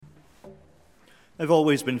I've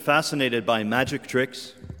always been fascinated by magic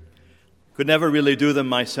tricks. Could never really do them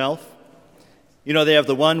myself. You know, they have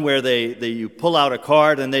the one where you pull out a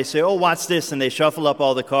card and they say, "Oh, what's this?" And they shuffle up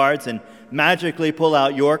all the cards and magically pull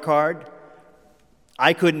out your card.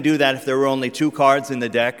 I couldn't do that if there were only 2 cards in the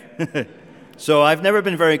deck. So I've never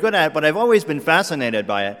been very good at it, but I've always been fascinated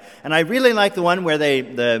by it. And I really like the one where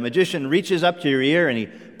the magician reaches up to your ear and he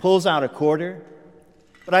pulls out a quarter.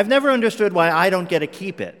 But I've never understood why I don't get to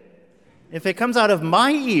keep it. If it comes out of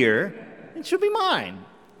my ear, it should be mine.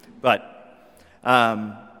 But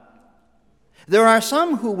there are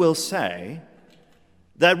some who will say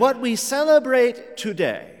that what we celebrate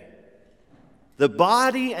today, the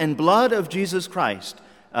body and blood of Jesus Christ,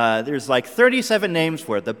 there's like 37 names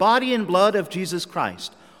for it, the body and blood of Jesus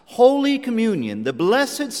Christ, Holy Communion, the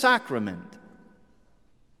Blessed Sacrament.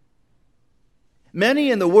 Many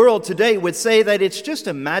in the world today would say that it's just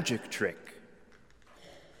a magic trick.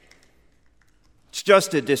 It's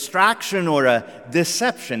just a distraction or a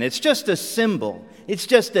deception. It's just a symbol. It's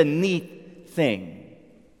just a neat thing.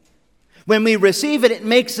 When we receive it, it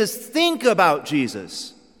makes us think about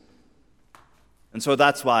Jesus. And so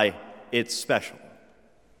that's why it's special.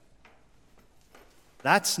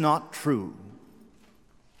 That's not true.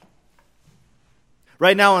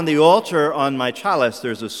 Right now on the altar on my chalice,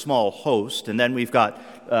 there's a small host, and then we've got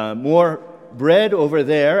more bread over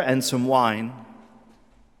there and some wine.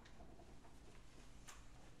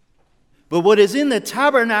 But what is in the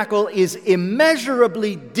tabernacle is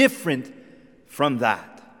immeasurably different from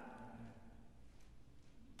that.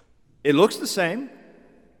 It looks the same,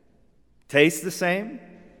 tastes the same,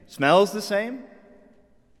 smells the same,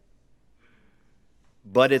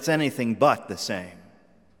 but it's anything but the same.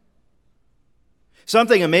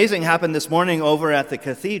 Something amazing happened this morning over at the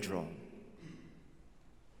cathedral.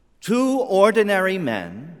 2 ordinary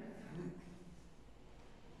men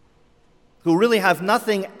who really have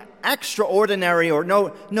nothing extraordinary or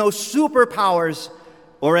no superpowers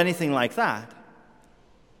or anything like that.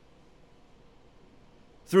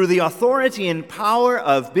 Through the authority and power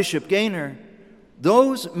of Bishop Gaynor,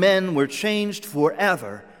 those men were changed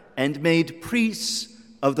forever and made priests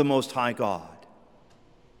of the Most High God.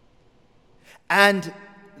 And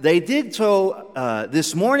they did so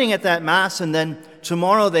this morning at that Mass, and then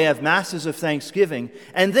tomorrow they have Masses of Thanksgiving.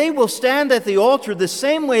 And they will stand at the altar the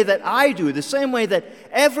same way that I do, the same way that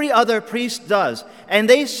every other priest does. And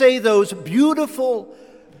they say those beautiful,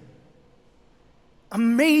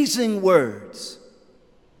 amazing words.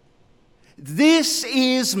 "This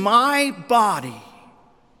is my body."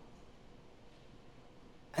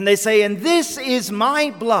 And they say, "And this is my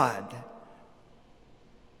blood."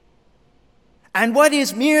 And what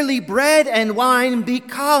is merely bread and wine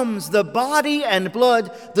becomes the body and blood,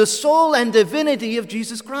 the soul and divinity of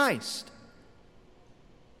Jesus Christ.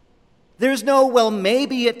 There's no, well,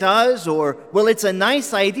 maybe it does, or, well, it's a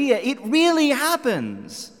nice idea. It really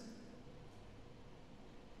happens.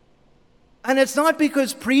 And it's not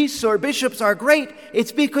because priests or bishops are great.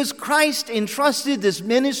 It's because Christ entrusted this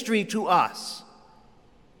ministry to us.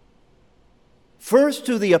 First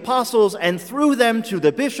to the apostles, and through them to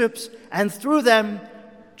the bishops, and through them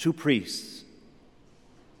to priests.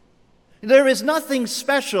 There is nothing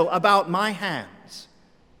special about my hands,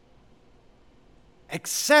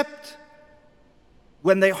 except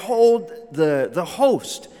when they hold the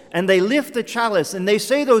host, and they lift the chalice, and they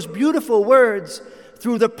say those beautiful words,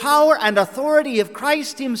 through the power and authority of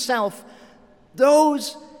Christ himself,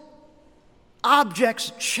 those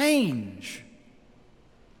objects change.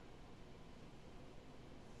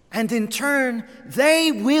 And in turn,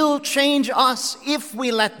 they will change us if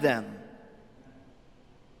we let them.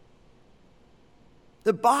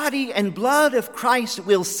 The body and blood of Christ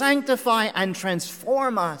will sanctify and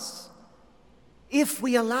transform us if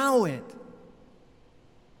we allow it.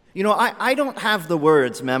 You know, I don't have the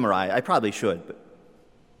words memorized. I probably should, but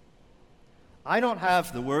I don't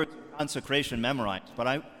have the words of consecration memorized,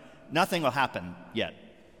 but nothing will happen yet.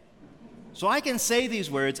 So I can say these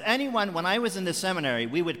words. Anyone, when I was in the seminary,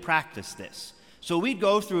 we would practice this. So we'd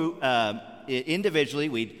go through individually,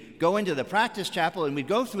 we'd go into the practice chapel, and we'd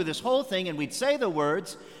go through this whole thing, and we'd say the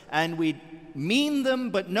words, and we'd mean them,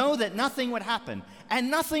 but know that nothing would happen. And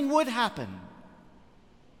nothing would happen.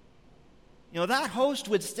 You know, that host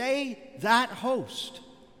would stay that host.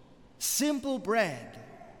 Simple bread.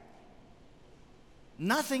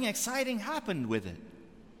 Nothing exciting happened with it.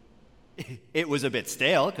 It was a bit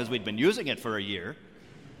stale because we'd been using it for a year.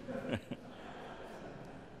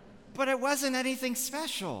 But it wasn't anything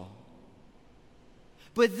special.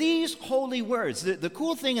 But these holy words, the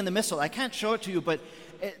cool thing in the Missal, I can't show it to you, but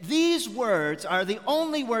These words are the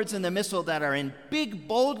only words in the Missal that are in big,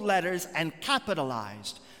 bold letters and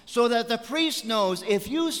capitalized, so that the priest knows if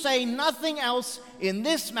you say nothing else in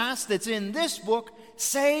this Mass that's in this book,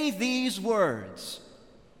 say these words.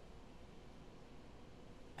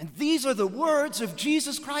 And these are the words of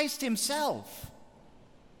Jesus Christ himself.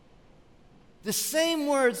 The same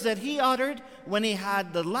words that he uttered when he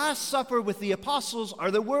had the Last Supper with the apostles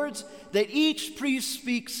are the words that each priest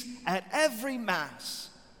speaks at every Mass.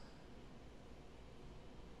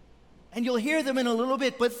 And you'll hear them in a little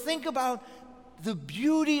bit, but think about the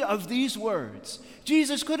beauty of these words.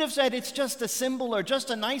 Jesus could have said it's just a symbol or just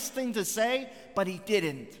a nice thing to say, but he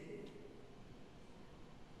didn't.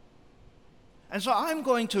 And so I'm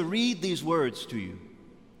going to read these words to you.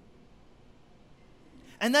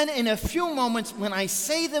 And then in a few moments, when I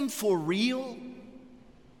say them for real,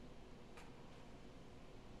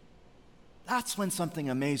 that's when something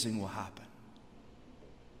amazing will happen.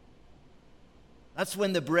 That's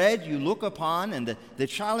when the bread you look upon and the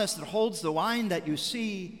chalice that holds the wine that you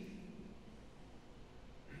see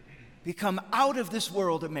become out of this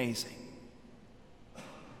world amazing.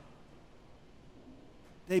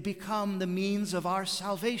 They become the means of our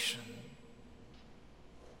salvation.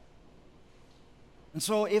 And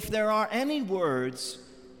so if there are any words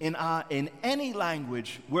in any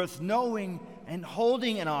language worth knowing and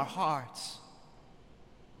holding in our hearts,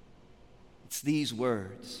 it's these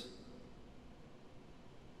words.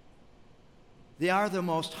 They are the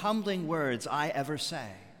most humbling words I ever say,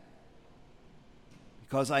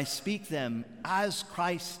 because I speak them as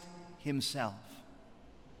Christ himself.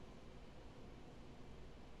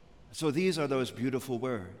 So these are those beautiful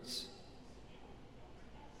words.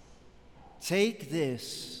 Take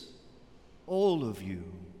this, all of you,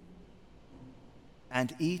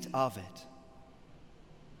 and eat of it.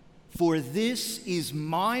 For this is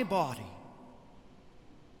my body,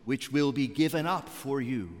 which will be given up for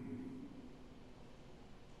you.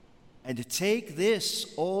 And take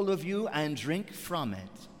this, all of you, and drink from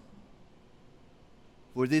it.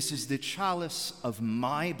 For this is the chalice of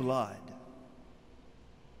my blood,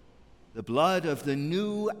 the blood of the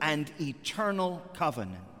new and eternal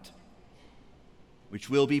covenant, which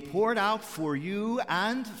will be poured out for you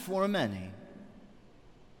and for many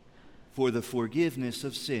for the forgiveness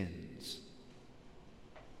of sins.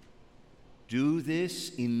 Do this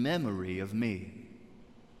in memory of me.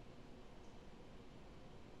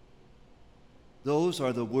 Those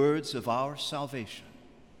are the words of our salvation.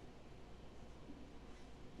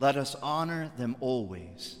 Let us honor them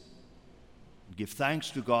always and give thanks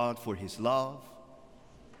to God for his love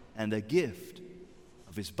and the gift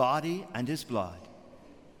of his body and his blood,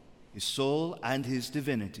 his soul and his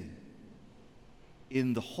divinity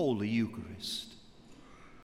in the Holy Eucharist.